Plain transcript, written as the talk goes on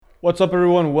What's up,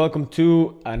 everyone? Welcome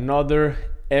to another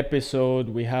episode.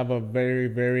 We have a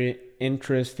very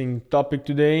interesting topic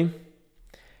today,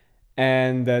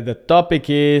 and the topic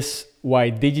is why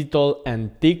digital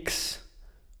antiques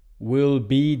will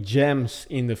be gems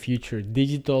in the future.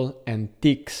 Digital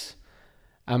antiques.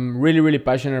 I'm really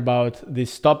passionate about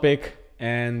this topic,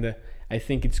 and I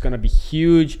think it's gonna be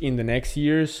huge in the next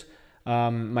years.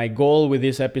 My goal with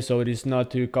this episode is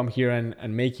not to come here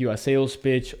and make you a sales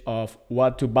pitch of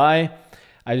what to buy.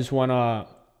 I just want to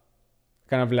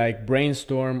kind of like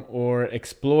brainstorm or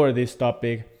explore this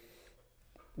topic,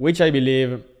 which I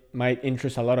believe might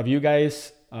interest a lot of you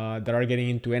guys that are getting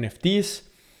into NFTs.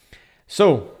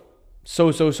 So,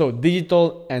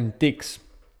 digital antiques.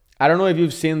 I don't know if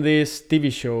you've seen this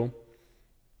TV show.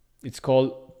 It's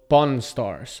called Pawn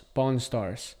Stars. Pawn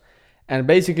Stars. And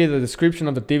basically, the description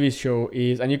of the TV show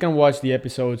is, and you can watch the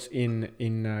episodes in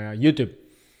YouTube.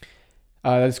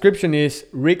 The description is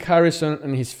Rick Harrison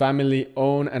and his family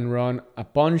own and run a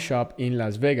pawn shop in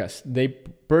Las Vegas. They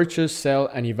purchase, sell,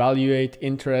 and evaluate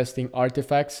interesting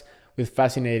artifacts with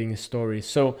fascinating stories.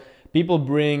 So people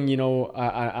bring,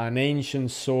 an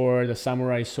ancient sword, a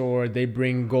samurai sword. They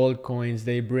bring gold coins.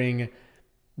 They bring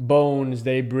bones.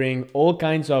 They bring all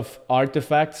kinds of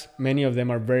artifacts. Many of them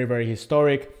are very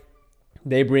historic.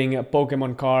 They bring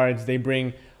Pokemon cards, they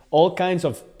bring all kinds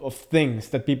of things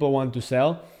that people want to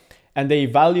sell, and they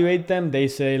evaluate them. They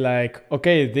say like,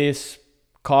 okay, this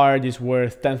card is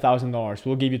worth $10,000.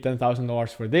 We'll give you $10,000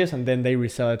 for this, and then they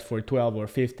resell it for 12 or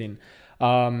 15.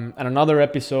 And another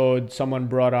episode, someone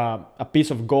brought a piece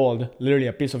of gold, literally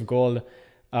a piece of gold,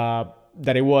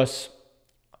 that it was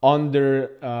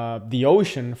under the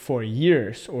ocean for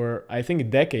years, or I think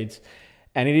decades,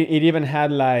 and it even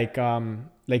had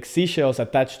like seashells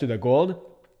attached to the gold,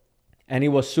 and it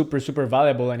was super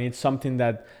valuable, and it's something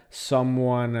that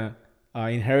someone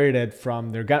inherited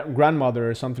from their grandmother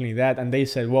or something like that, and they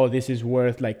said, whoa, this is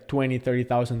worth like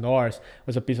 $20,000-$30,000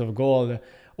 was a piece of gold,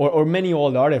 or many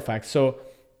old artifacts. So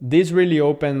this really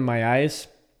opened my eyes,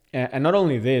 and not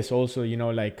only this, also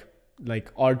like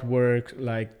artwork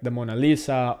like the Mona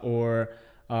Lisa or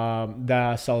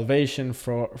the Salvation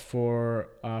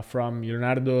from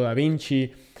Leonardo da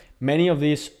Vinci. Many of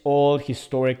these old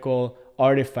historical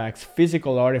artifacts,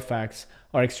 physical artifacts,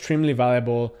 are extremely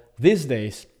valuable these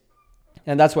days.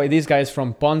 And that's why these guys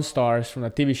from Pawn Stars, from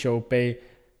the TV show, pay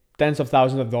tens of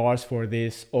thousands of dollars for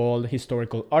these old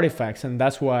historical artifacts. And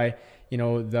that's why,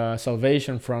 the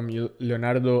Salvation from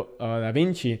Leonardo da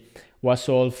Vinci was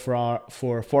sold for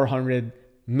 $400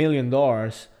 million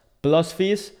plus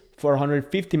fees,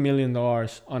 $450 million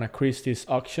on a Christie's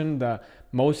auction, the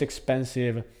most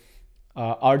expensive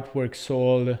artwork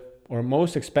sold, or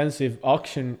most expensive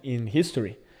auction in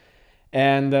history.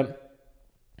 And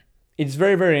it's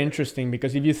very interesting,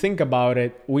 because if you think about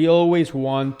it, we always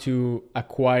want to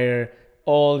acquire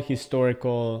all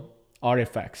historical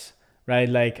artifacts, right?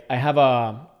 Like I have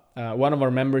one of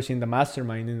our members in the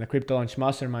mastermind, in the Crypto Launch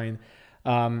Mastermind,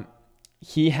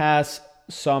 he has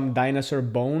some dinosaur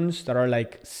bones that are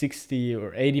like 60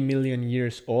 or 80 million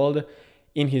years old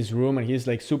in his room, and he's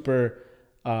like super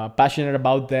passionate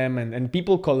about them, and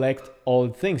people collect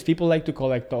old things. People like to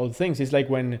collect old things. It's like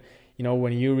when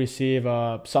you receive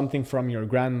something from your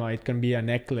grandma. It can be a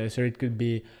necklace, or it could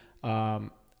be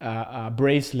a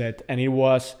bracelet, and it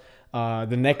was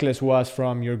the necklace was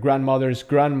from your grandmother's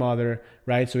grandmother,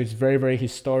 right? So it's very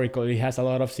historical. It has a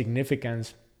lot of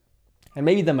significance, and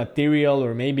maybe the material,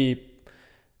 or maybe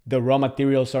the raw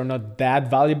materials are not that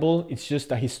valuable. It's just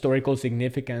the historical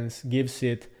significance gives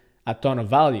it a ton of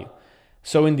value.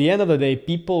 So in the end of the day,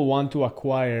 people want to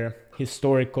acquire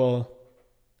historical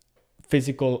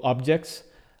physical objects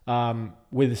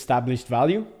with established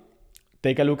value.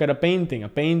 Take a look at a painting,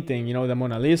 the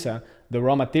Mona Lisa. The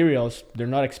raw materials, they're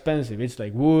not expensive. It's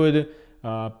like wood,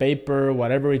 paper,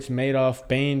 whatever it's made of,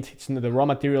 paint. The raw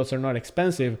materials are not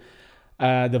expensive.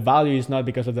 The value is not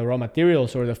because of the raw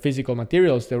materials or the physical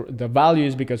materials. The value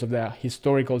is because of the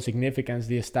historical significance,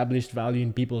 the established value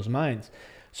in people's minds.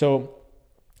 So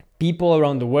people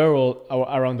around the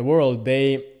world,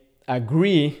 they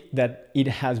agree that it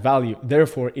has value.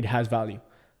 Therefore, it has value.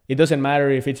 It doesn't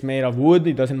matter if it's made of wood.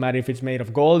 It doesn't matter if it's made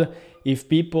of gold. If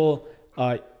people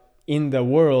in the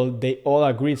world, they all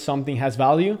agree something has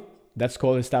value, that's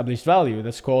called established value.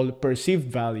 That's called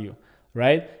perceived value,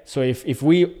 right? So if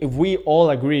we all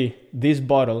agree this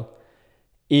bottle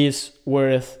is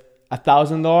worth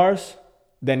 $1,000,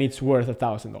 then it's worth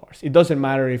 $1,000. It doesn't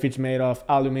matter if it's made of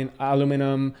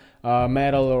aluminum,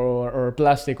 metal, or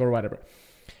plastic, or whatever.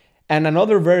 And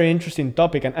another very interesting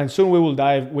topic, and soon we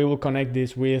will connect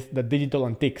this with the digital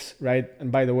antiques, right?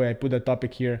 And by the way, I put the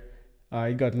topic here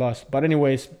It got lost. But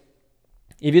anyways,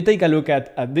 if you take a look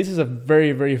at this is a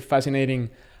very, very fascinating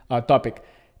topic.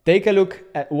 Take a look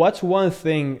at what's one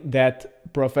thing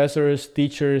that professors,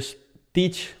 teachers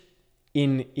teach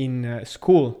in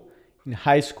school, in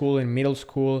high school, in middle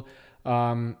school,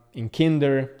 in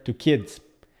kinder to kids.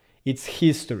 It's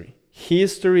history.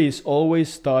 History is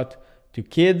always taught to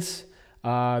kids.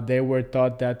 They were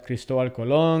taught that Cristobal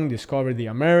Colón discovered the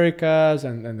Americas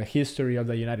and the history of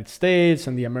the United States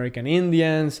and the American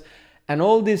Indians and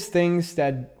all these things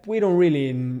that we don't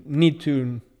really need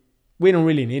in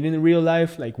real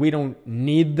life. Like, we don't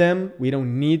need them. We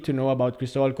don't need to know about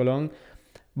Cristobal Colón,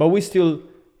 but we still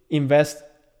invest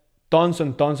tons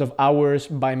and tons of hours,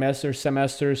 bimesters,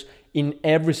 semesters in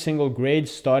every single grade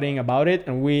studying about it,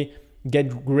 and we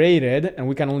get graded, and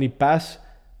we can only pass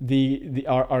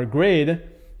our grade,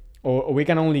 or we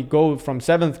can only go from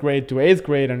 7th grade to 8th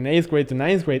grade and 8th grade to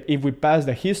 9th grade if we pass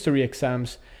the history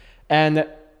exams. And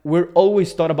we're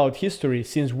always taught about history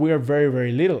since we're very,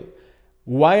 very little.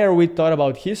 Why are we taught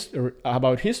about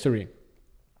history?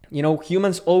 You know,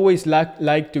 humans always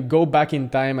like to go back in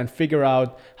time and figure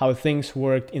out how things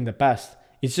worked in the past.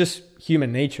 It's just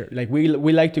human nature. Like, we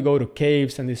like to go to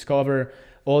caves and discover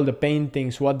all the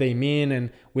paintings, what they mean,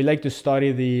 and we like to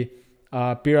study the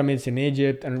pyramids in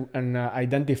Egypt and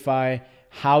identify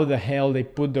how the hell they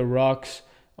put the rocks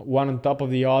one on top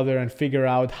of the other and figure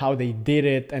out how they did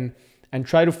it, and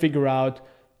try to figure out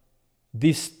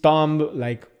this tomb,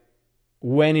 like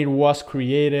when it was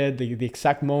created, the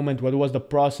exact moment, what was the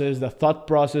process, the thought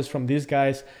process from these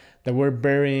guys that were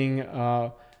burying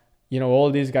all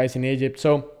these guys in Egypt.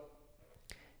 So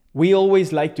we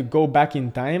always like to go back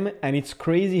in time, and it's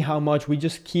crazy how much we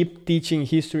just keep teaching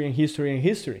history and history and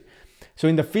history. So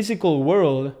in the physical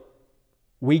world,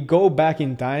 we go back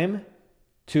in time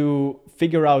to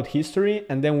figure out history,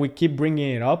 and then we keep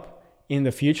bringing it up in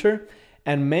the future.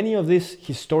 And many of these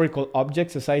historical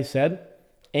objects, as I said,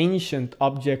 ancient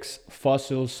objects,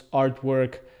 fossils,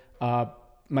 artwork,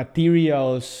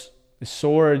 materials,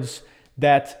 swords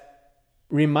that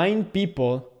remind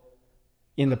people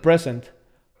in the present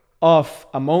of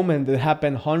a moment that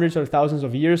happened hundreds or thousands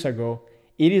of years ago,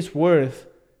 it is worth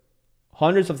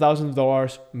hundreds of thousands of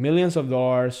dollars, millions of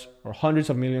dollars, or hundreds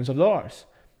of millions of dollars.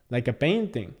 Like a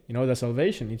painting, the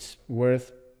Salvation, it's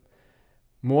worth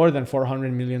more than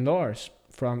 $400 million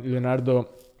from Leonardo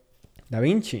da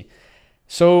Vinci.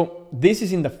 So this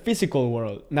is in the physical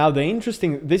world. Now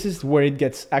this is where it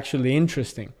gets actually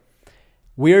interesting.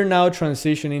 We're now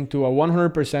transitioning to a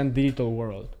 100% digital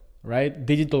world, right?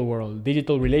 Digital world,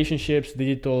 digital relationships,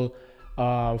 digital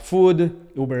food,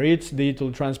 Uber Eats,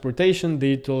 digital transportation,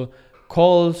 digital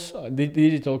calls,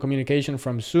 digital communication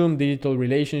from Zoom, digital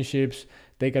relationships.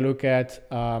 Take a look at,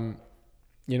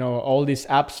 all these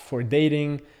apps for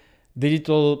dating,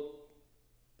 digital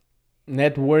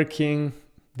networking,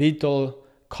 digital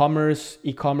commerce,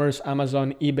 e-commerce,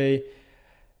 Amazon, eBay,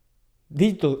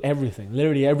 digital everything.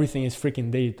 Literally everything is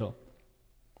freaking digital.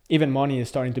 Even money is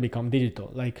starting to become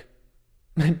digital. Like,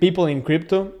 people in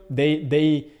crypto,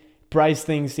 they price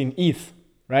things in ETH,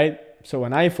 right? So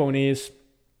an iPhone is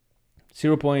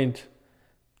 0.2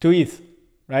 ETH,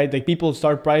 right? Like, people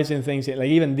start pricing things like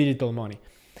even digital money.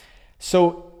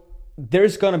 So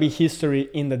there's gonna be history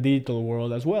in the digital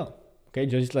world as well. Okay,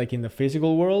 just like in the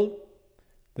physical world,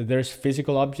 that there's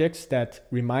physical objects that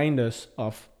remind us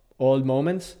of old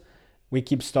moments. We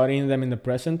keep studying them in the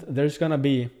present. There's gonna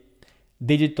be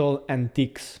digital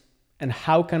antiques. And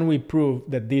how can we prove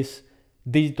that these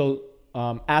digital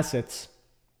assets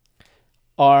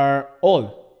are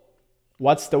old?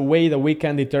 What's the way that we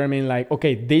can determine, like,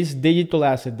 okay, this digital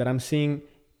asset that I'm seeing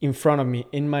in front of me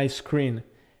in my screen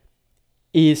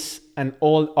is an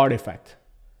old artifact?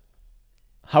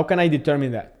 How can I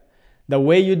determine that? The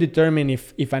way you determine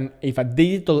if a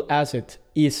digital asset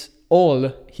is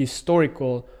old,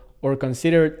 historical, or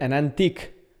considered an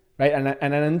antique, right? And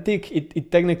an antique,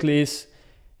 it technically is,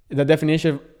 the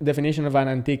definition of an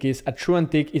antique is, a true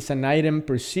antique is an item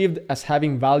perceived as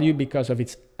having value because of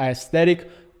its aesthetic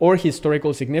or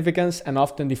historical significance, and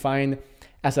often defined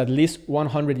as at least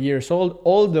 100 years old,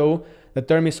 although the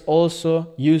term is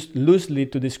also used loosely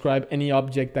to describe any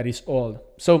object that is old.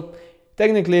 So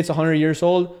technically it's 100 years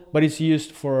old, but it's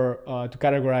used for to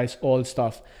categorize old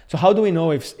stuff. So how do we know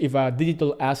if a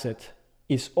digital asset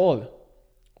is old?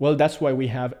 Well, that's why we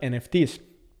have NFTs.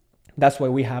 That's why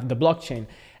we have the blockchain.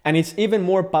 And it's even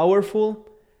more powerful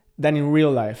than in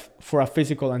real life for a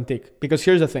physical antique. Because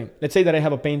here's the thing. Let's say that I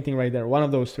have a painting right there, one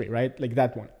of those three, right? Like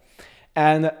that one.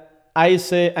 And I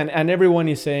say, and everyone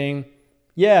is saying,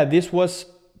 yeah, this was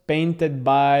painted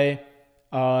by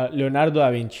Leonardo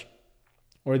da Vinci.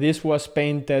 or this was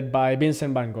painted by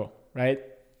Vincent van Gogh, right?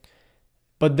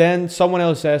 But then someone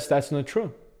else says that's not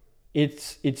true.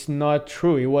 It's not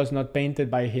true. It was not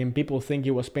painted by him. People think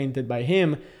it was painted by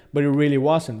him, but it really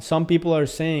wasn't. Some people are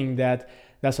saying that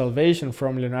the Salvation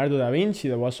from Leonardo da Vinci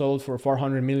that was sold for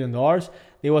 $400 million,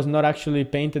 it was not actually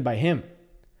painted by him.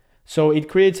 So it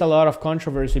creates a lot of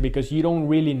controversy because you don't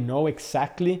really know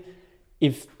exactly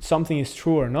if something is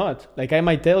true or not. Like I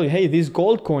might tell you, hey, this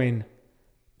gold coin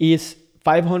is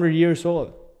 500 years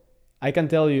old. I can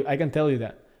tell you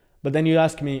that. But then you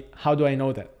ask me, how do I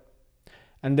know that?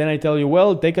 And then I tell you,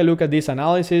 well, take a look at this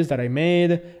analysis that I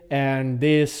made, and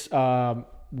this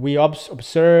we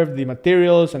observed the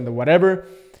materials and the whatever.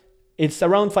 It's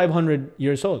around 500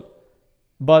 years old,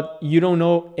 but you don't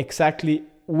know exactly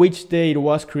which day it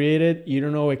was created. You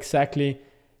don't know exactly,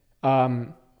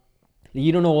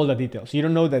 you don't know all the details. You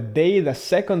don't know the day, the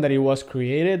second that it was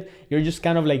created. You're just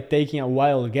kind of like taking a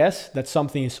wild guess that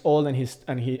something is old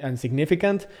and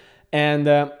significant, and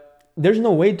there's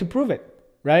no way to prove it,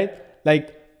 right?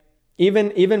 Like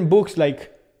even books,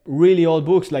 like really old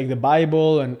books like the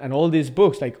Bible and all these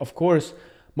books, like of course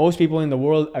most people in the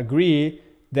world agree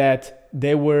that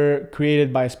they were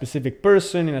created by a specific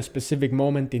person in a specific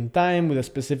moment in time with a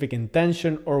specific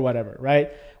intention or whatever,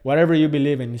 right? Whatever you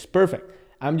believe in is perfect.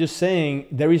 I'm just saying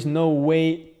there is no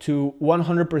way to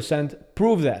 100%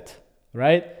 prove that,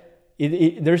 right?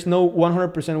 There's no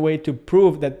 100% way to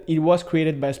prove that it was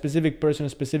created by a specific person, a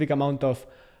specific amount of,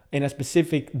 in a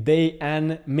specific day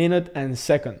and minute and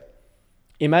second.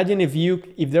 Imagine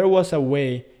if there was a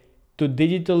way to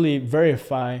digitally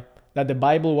verify that the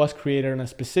Bible was created on a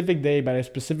specific day by a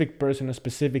specific person, a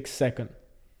specific second.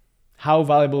 How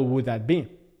valuable would that be?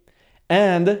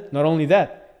 And not only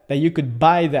that you could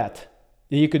buy that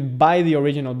you could buy the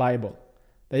original Bible,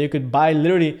 that you could buy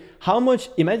literally how much.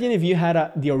 Imagine if you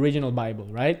had the original Bible,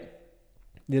 right?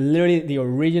 The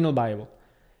original Bible,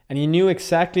 and you knew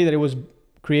exactly that it was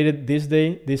created this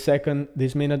day, this second,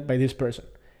 this minute by this person.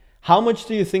 How much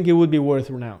do you think it would be worth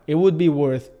now? It would be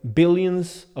worth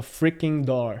billions of freaking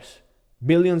dollars.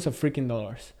 Billions of freaking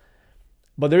dollars.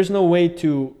 But there's no way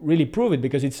to really prove it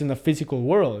because it's in the physical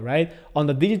world, right? On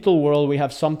the digital world, we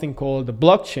have something called the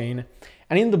blockchain.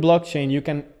 And in the blockchain, you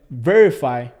can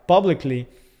verify publicly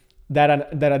that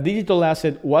a digital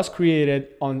asset was created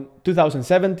on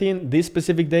 2017, this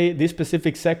specific day, this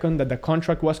specific second that the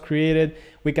contract was created.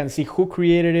 We can see who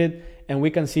created it, and we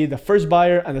can see the first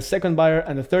buyer and the second buyer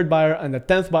and the third buyer and the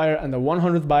 10th buyer and the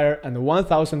 100th buyer and the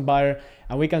 1000th buyer,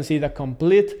 and we can see the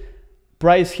complete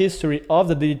price history of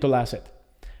the digital asset.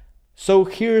 So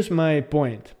here's my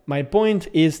point. My point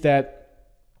is that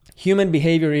human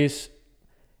behavior is,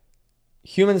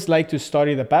 humans like to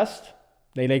study the past,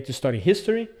 they like to study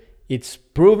history. It's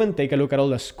proven. Take a look at all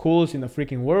the schools in the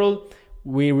freaking world.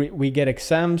 We get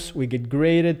exams, we get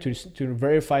graded to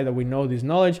verify that we know this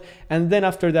knowledge. And then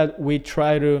after that, we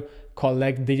try to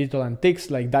collect digital antiques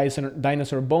like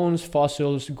dinosaur bones,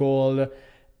 fossils, gold,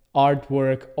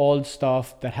 artwork, old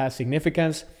stuff that has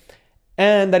significance.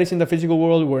 And that is in the physical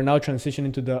world. We're now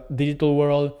transitioning to the digital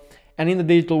world. And in the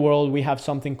digital world, we have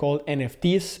something called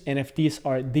NFTs. NFTs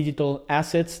are digital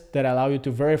assets that allow you to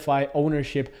verify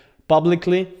ownership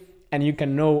publicly. And you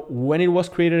can know when it was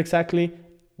created exactly,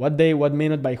 what day, what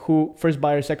minute, by who, first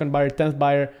buyer, second buyer, 10th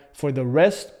buyer, for the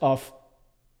rest of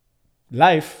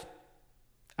life,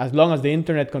 as long as the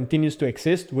internet continues to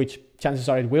exist, which chances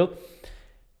are it will,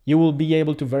 you will be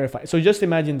able to verify. So just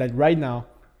imagine that right now,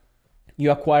 you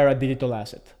acquire a digital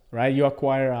asset, right? You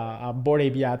acquire a Bored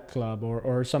Ape Yacht Club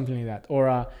or something like that, or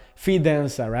a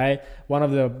Fidenza, right? One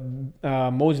of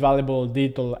the most valuable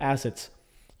digital assets.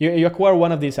 You acquire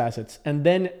one of these assets, and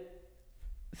then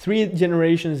 3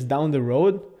 generations down the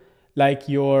road, like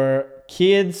your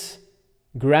kids'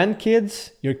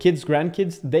 grandkids,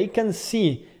 they can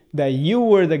see that you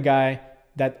were the guy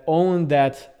that owned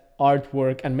that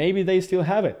artwork, and maybe they still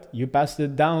have it. You passed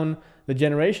it down the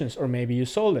generations, or maybe you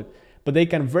sold it. But they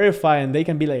can verify and they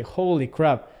can be like, holy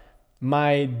crap,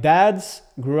 my dad's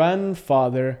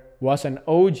grandfather was an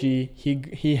OG.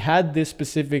 He had this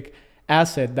specific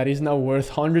asset that is now worth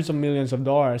hundreds of millions of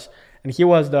dollars, and he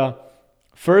was the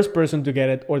first person to get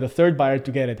it or the third buyer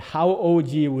to get it. How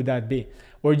OG would that be?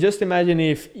 Or just imagine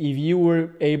if you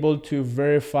were able to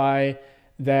verify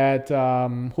that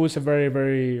who's a very,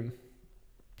 very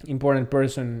important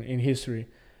person in history.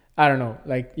 I don't know,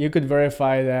 like you could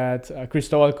verify that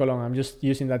Cristobal Colon, I'm just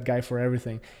using that guy for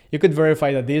everything. You could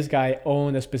verify that this guy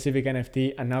owned a specific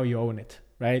NFT and now you own it,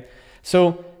 right?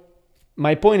 So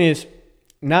my point is,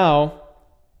 now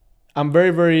I'm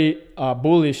very, very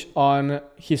bullish on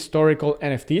historical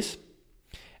NFTs.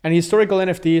 And historical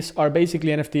NFTs are basically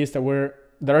NFTs that were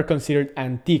that are considered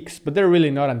antiques, but they're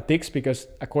really not antiques because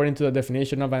according to the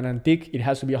definition of an antique, it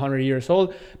has to be 100 years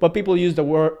old. But people use the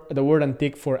word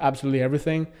antique for absolutely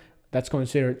everything that's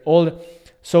considered old.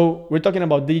 So we're talking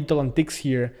about digital antiques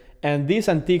here, and these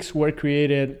antiques were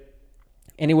created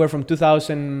anywhere from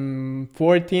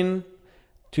 2014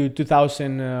 to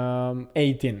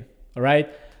 2018. All right,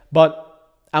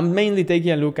 but I'm mainly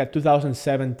taking a look at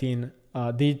 2017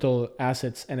 digital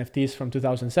assets, NFTs from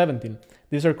 2017.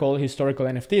 These are called historical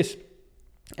NFTs.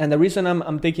 And the reason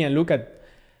I'm taking a look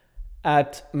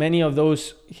at many of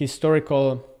those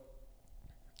historical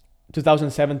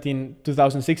 2017,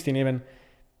 2016 even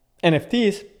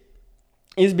NFTs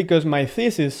is because my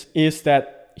thesis is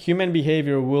that human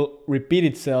behavior will repeat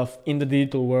itself in the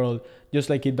digital world just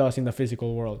like it does in the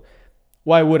physical world.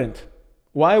 Why wouldn't?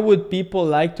 Why would people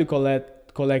like to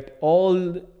collect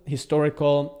old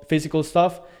historical physical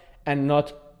stuff and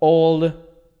not old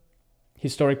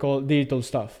historical digital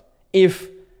stuff if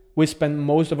we spend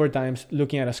most of our times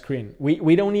looking at a screen?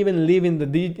 We don't even live in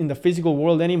the physical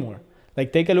world anymore.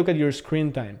 Like, take a look at your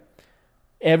screen time.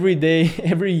 Every day,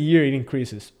 every year it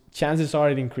increases. Chances are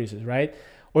it increases, right?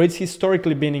 Or it's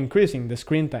historically been increasing, the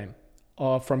screen time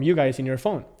from you guys in your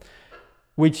phone,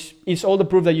 which is all the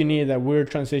proof that you need that we're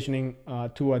transitioning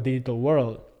to a digital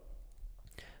world.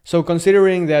 So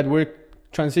considering that we're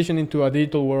transitioning to a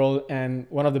digital world, and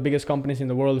one of the biggest companies in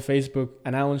the world, Facebook,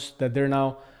 announced that they're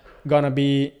now gonna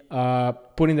be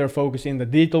putting their focus in the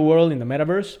digital world, in the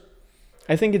metaverse,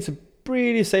 I think it's a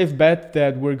pretty safe bet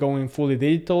that we're going fully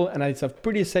digital, and it's a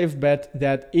pretty safe bet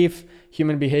that if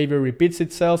human behavior repeats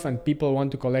itself and people want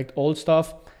to collect old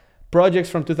stuff, projects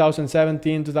from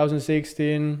 2017,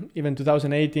 2016, even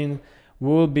 2018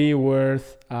 will be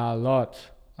worth a lot.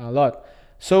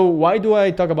 So why do I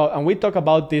talk about, and we talk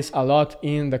about this a lot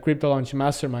in the Crypto Launch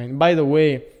Mastermind. By the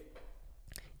way,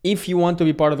 if you want to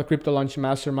be part of the Crypto Launch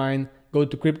Mastermind, go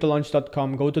to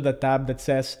cryptolaunch.com, go to the tab that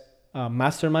says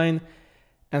Mastermind,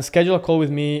 and schedule a call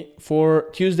with me for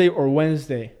Tuesday or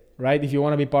Wednesday, right? If you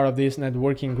want to be part of this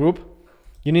networking group,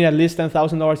 you need at least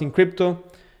 $10,000 in crypto.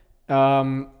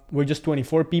 We're just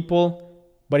 24 people,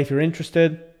 but if you're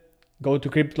interested, go to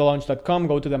cryptolaunch.com,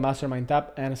 go to the Mastermind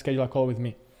tab, and schedule a call with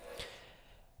me.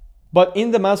 But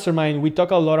in the Mastermind, we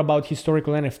talk a lot about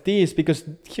historical NFTs because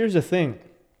here's the thing.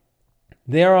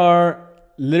 There are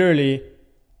literally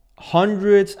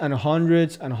hundreds and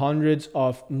hundreds and hundreds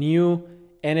of new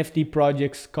NFT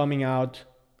projects coming out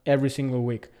every single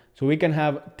week. So we can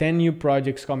have 10 new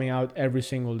projects coming out every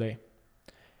single day.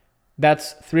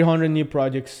 That's 300 new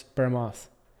projects per month.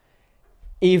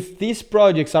 If these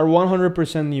projects are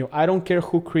 100% new, I don't care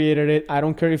who created it. I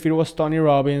don't care if it was Tony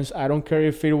Robbins. I don't care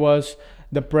if it was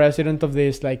the president of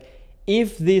this. Like,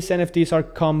 if these NFTs are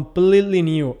completely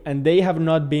new and they have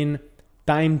not been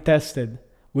time tested,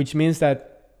 which means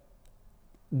that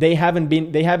they haven't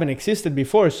existed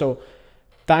before. So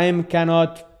time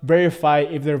cannot verify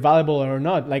if they're valuable or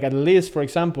not. Like, at least, for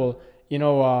example, a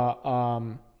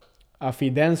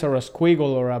Fidenza or a Squiggle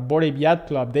or a Bored Ape Yacht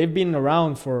Club, they've been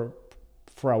around for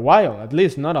a while, at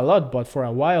least, not a lot, but for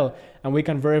a while, and we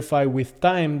can verify with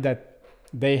time that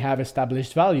they have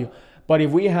established value. But if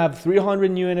we have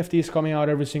 300 new NFTs coming out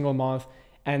every single month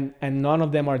and none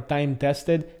of them are time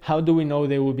tested, how do we know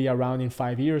they will be around in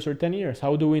 5 years or 10 years?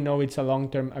 How do we know it's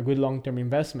a good long-term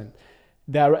investment?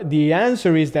 The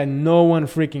answer is that no one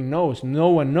freaking knows. No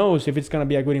one knows if it's going to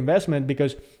be a good investment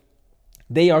because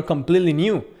they are completely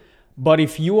new. But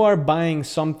if you are buying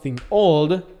something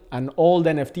old, an old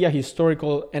NFT, a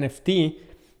historical NFT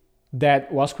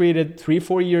that was created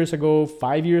 3-4 years ago,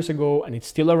 5 years ago, and it's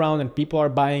still around and people are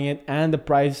buying it and the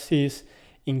price is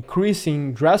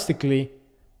increasing drastically,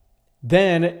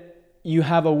 then you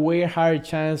have a way higher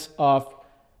chance of,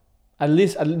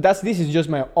 this is just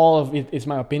all of it is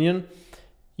my opinion.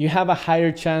 You have a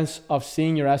higher chance of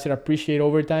seeing your asset appreciate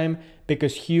over time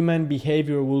because human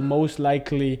behavior will most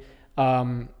likely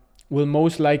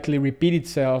repeat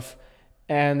itself.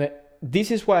 And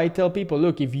this is why I tell people,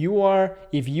 look, if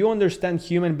you understand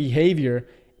human behavior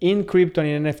in crypto and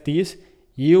in NFTs,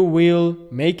 you will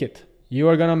make it. You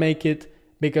are gonna make it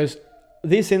because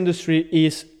this industry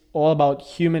is all about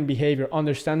human behavior,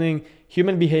 understanding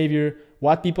human behavior,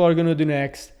 what people are gonna do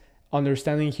next,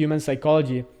 understanding human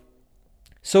psychology.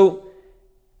 So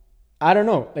I don't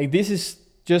know, like, this is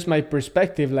just my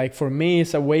perspective. Like, for me,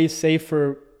 it's a way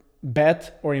safer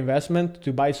bet or investment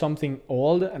to buy something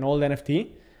old, an old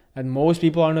NFT that most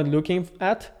people are not looking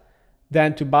at,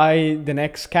 than to buy the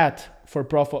next cat for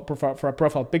a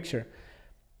profile picture.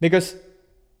 Because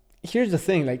here's the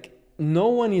thing, like, no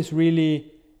one is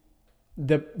really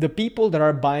the people that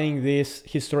are buying these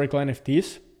historical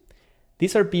NFTs,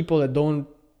 These are people that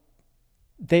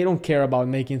they don't care about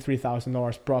making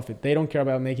 $3,000 profit. They don't care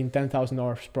about making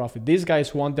 $10,000 profit. These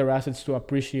guys want their assets to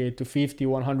appreciate to 50,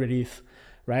 100 ETH,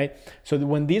 right? So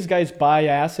when these guys buy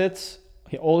assets,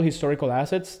 all historical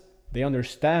assets, they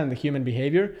understand the human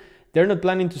behavior. They're not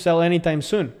planning to sell anytime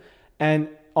soon. And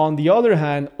on the other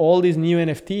hand, all these new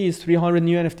NFTs, 300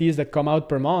 new NFTs that come out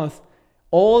per month,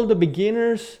 all the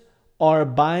beginners are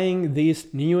buying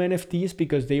these new NFTs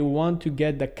because they want to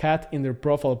get the cat in their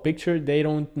profile picture. They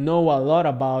don't know a lot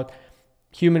about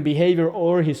human behavior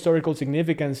or historical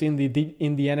significance in the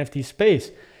NFT space.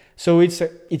 So it's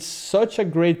such a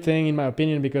great thing in my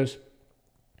opinion, because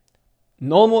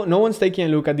no one's taking a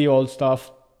look at the old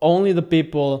stuff. Only the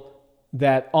people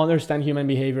that understand human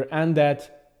behavior and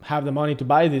that have the money to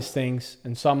buy these things,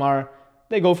 and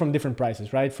they go from different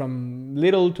prices, right? From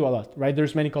little to a lot, right?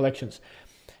 There's many collections.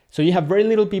 So you have very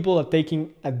little people are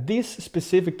taking at this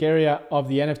specific area of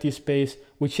the NFT space,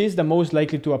 which is the most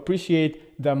likely to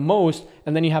appreciate the most.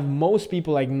 And then you have most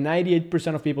people, like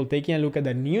 98% of people, taking a look at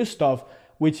the new stuff,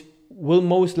 which will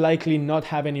most likely not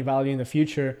have any value in the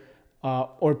future,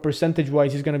 or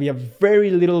percentage-wise, is going to be a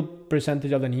very little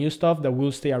percentage of the new stuff that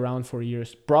will stay around for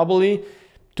years. Probably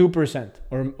 2%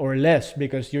 or less,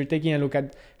 because you're taking a look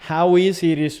at how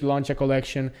easy it is to launch a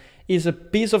collection. It's a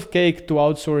piece of cake to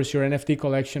outsource your NFT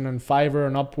collection on Fiverr,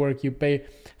 on Upwork. You pay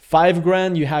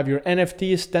 $5,000, you have your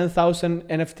NFTs, 10,000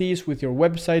 NFTs with your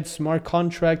website, smart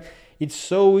contract. It's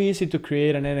so easy to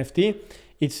create an NFT.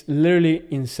 It's literally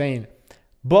insane.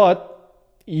 But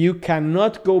you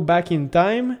cannot go back in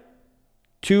time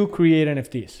to create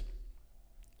NFTs.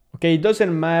 Okay, it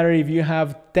doesn't matter if you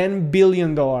have $10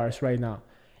 billion right now.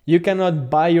 You cannot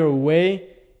buy your way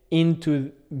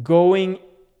into going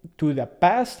to the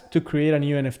past to create a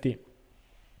new NFT.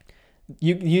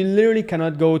 You literally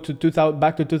cannot go to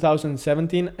back to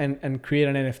 2017 and create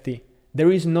an NFT.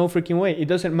 There is no freaking way. It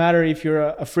doesn't matter if you're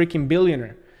a freaking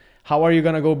billionaire. How are you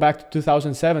gonna go back to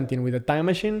 2017 with a time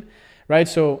machine, right?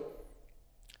 So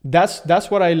that's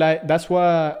what I like. That's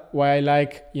why I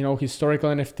like,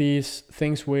 historical NFTs,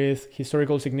 things with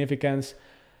historical significance.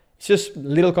 It's just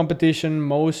little competition,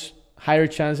 most higher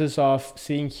chances of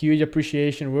seeing huge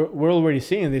appreciation. We're already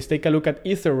seeing this. Take a look at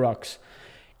Ether Rocks.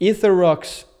 Ether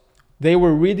Rocks, they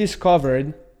were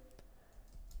rediscovered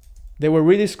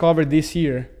this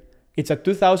year. It's a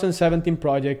 2017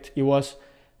 project. It was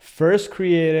first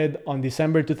created on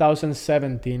December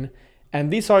 2017.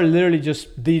 And these are literally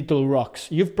just digital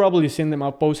rocks. You've probably seen them.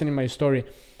 I'll post it in my story.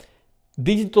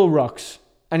 Digital rocks.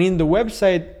 And in the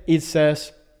website, it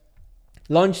says,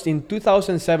 launched in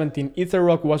 2017,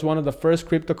 EtherRock was one of the first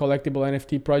crypto collectible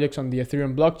NFT projects on the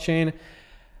Ethereum blockchain.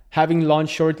 Having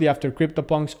launched shortly after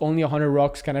CryptoPunks, only 100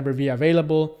 rocks can ever be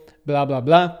available, blah, blah,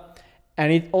 blah.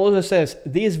 And it also says,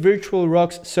 these virtual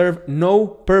rocks serve no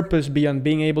purpose beyond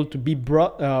being able to be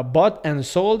bought and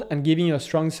sold and giving you a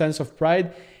strong sense of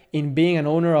pride in being an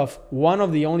owner of one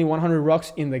of the only 100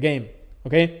 rocks in the game,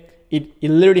 okay? It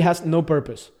literally has no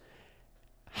purpose.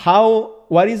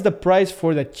 What is the price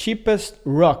for the cheapest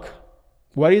rock?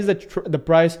 What is the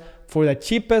price for the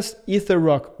cheapest Ether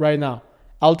rock right now?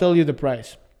 I'll tell you the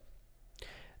price.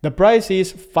 The price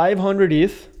is 500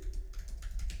 ETH,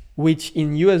 which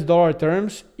in US dollar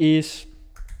terms is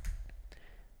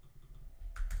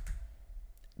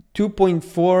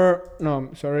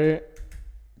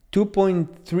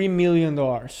 2.3 million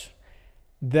dollars.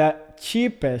 The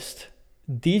cheapest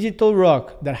digital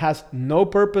rock that has no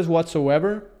purpose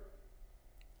whatsoever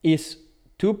is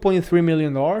 $2.3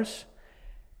 million.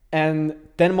 And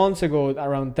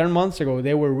around 10 months ago,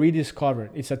 they were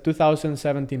rediscovered. It's a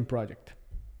 2017 project.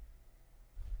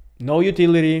 No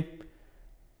utility,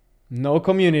 no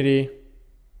community,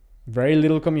 very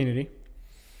little community.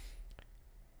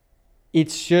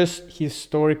 It's just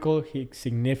historical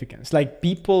significance. Like,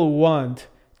 people want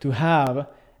to have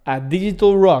a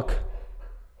digital rock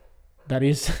that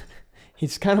is,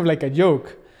 it's kind of like a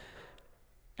joke.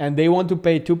 And they want to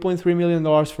pay $2.3 million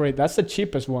for it. That's the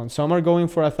cheapest one. Some are going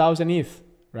for 1,000 ETH,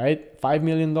 right? $5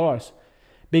 million.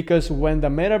 Because when the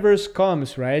metaverse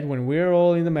comes, right? When we're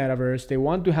all in the metaverse, they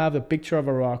want to have a picture of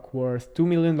a rock worth $2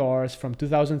 million from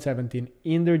 2017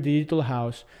 in their digital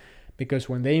house. Because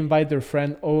when they invite their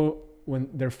friends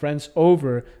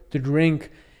over to drink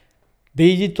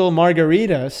digital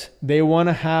margaritas, they want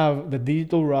to have the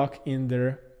digital rock in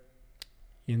their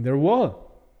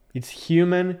wall. It's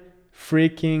human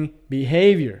freaking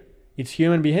behavior. It's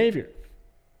human behavior.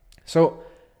 So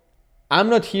I'm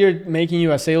not here making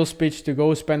you a sales pitch to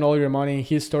go spend all your money in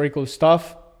historical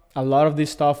stuff. A lot of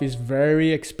this stuff is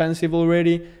very expensive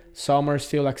already. Some are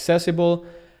still accessible.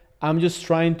 I'm just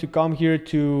trying to come here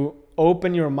to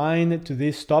open your mind to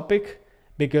this topic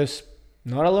because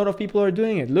not a lot of people are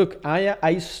doing it. Look,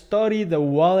 I study the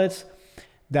wallets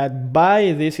that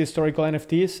buy these historical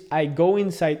NFTs. I go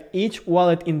inside each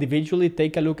wallet individually,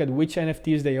 take a look at which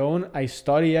NFTs they own. I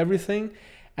study everything,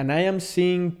 and I am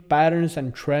seeing patterns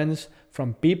and trends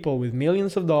from people with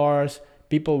millions of dollars,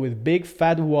 people with big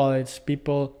fat wallets,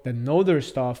 people that know their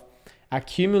stuff,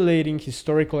 accumulating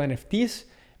historical NFTs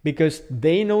because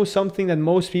they know something that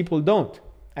most people don't.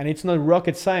 And it's not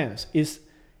rocket science. It's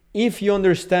if you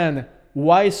understand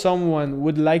why someone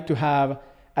would like to have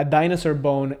a dinosaur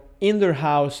bone in their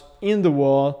house, in the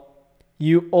wall,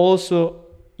 you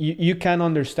can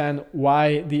understand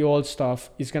why the old stuff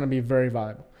is going to be very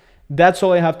valuable. That's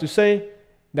all I have to say.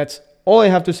 That's all I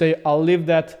have to say. I'll leave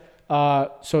that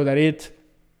so that it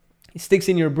sticks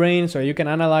in your brain so you can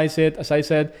analyze it. As I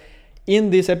said,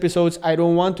 in these episodes, I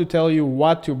don't want to tell you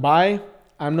what to buy.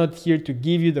 I'm not here to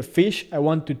give you the fish. I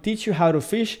want to teach you how to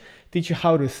fish, teach you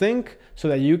how to think so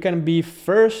that you can be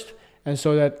first, and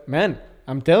so that, man,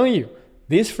 I'm telling you,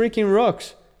 these freaking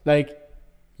rocks, like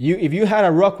if you had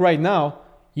a rock right now,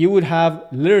 you would have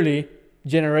literally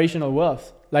generational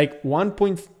wealth, like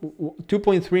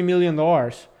 $2.3 million.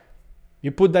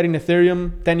 You put that in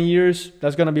Ethereum, 10 years,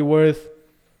 that's going to be worth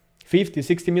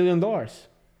 $50-60 million.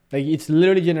 Like it's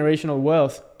literally generational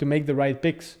wealth to make the right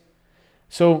picks.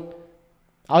 So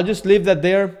I'll just leave that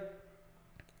there.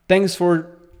 Thanks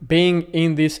for being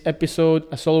in this episode.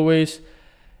 As always,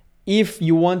 if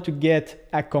you want to get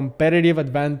a competitive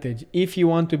advantage, if you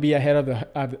want to be ahead of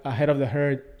the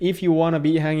herd, if you want to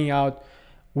be hanging out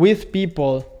with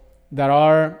people that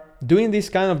are doing this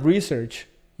kind of research,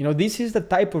 this is the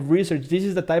type of research, this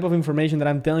is the type of information that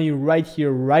I'm telling you right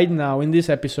here, right now in this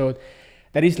episode,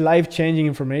 that is life-changing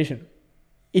information.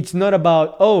 It's not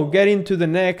about, get into the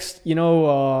next,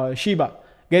 Shiba,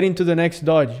 get into the next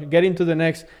Doge, get into the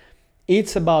next.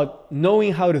 It's about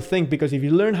knowing how to think, because if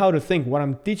you learn how to think, what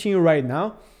I'm teaching you right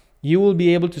now, you will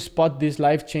be able to spot these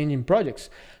life-changing projects.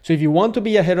 So if you want to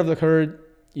be ahead of the herd,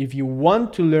 if you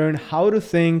want to learn how to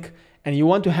think, and you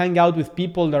want to hang out with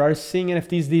people that are seeing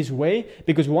NFTs this way,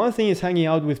 because one thing is hanging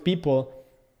out with people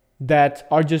that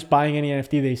are just buying any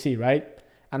NFT they see, right?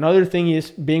 Another thing is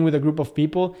being with a group of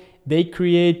people. They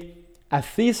create a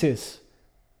thesis.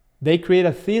 They create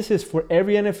a thesis for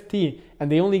every NFT, and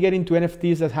they only get into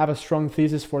NFTs that have a strong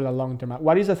thesis for the long term.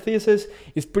 What is a thesis?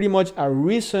 It's pretty much a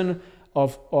reason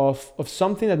of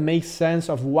something that makes sense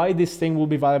of why this thing will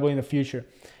be valuable in the future.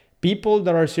 People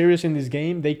that are serious in this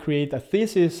game, they create a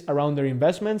thesis around their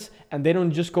investments, and they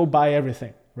don't just go buy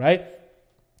everything, right?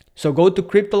 So go to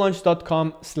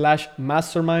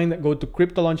cryptolaunch.com/mastermind. Go to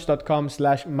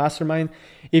cryptolaunch.com/mastermind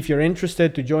if you're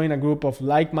interested to join a group of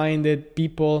like-minded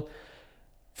people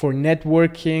for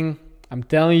networking. I'm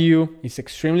telling you, it's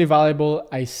extremely valuable.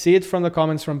 I see it from the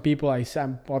comments from people.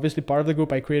 I'm obviously part of the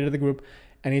group. I created the group,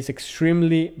 and it's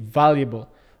extremely valuable.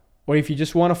 Or if you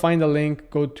just want to find the link,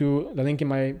 go to the link in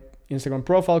my Instagram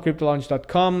profile,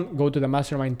 cryptolaunch.com, go to the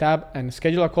mastermind tab and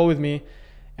schedule a call with me.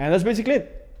 And that's basically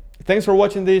it. Thanks for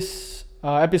watching this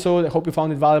episode. I hope you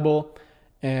found it valuable,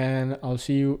 and I'll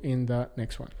see you in the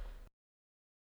next one.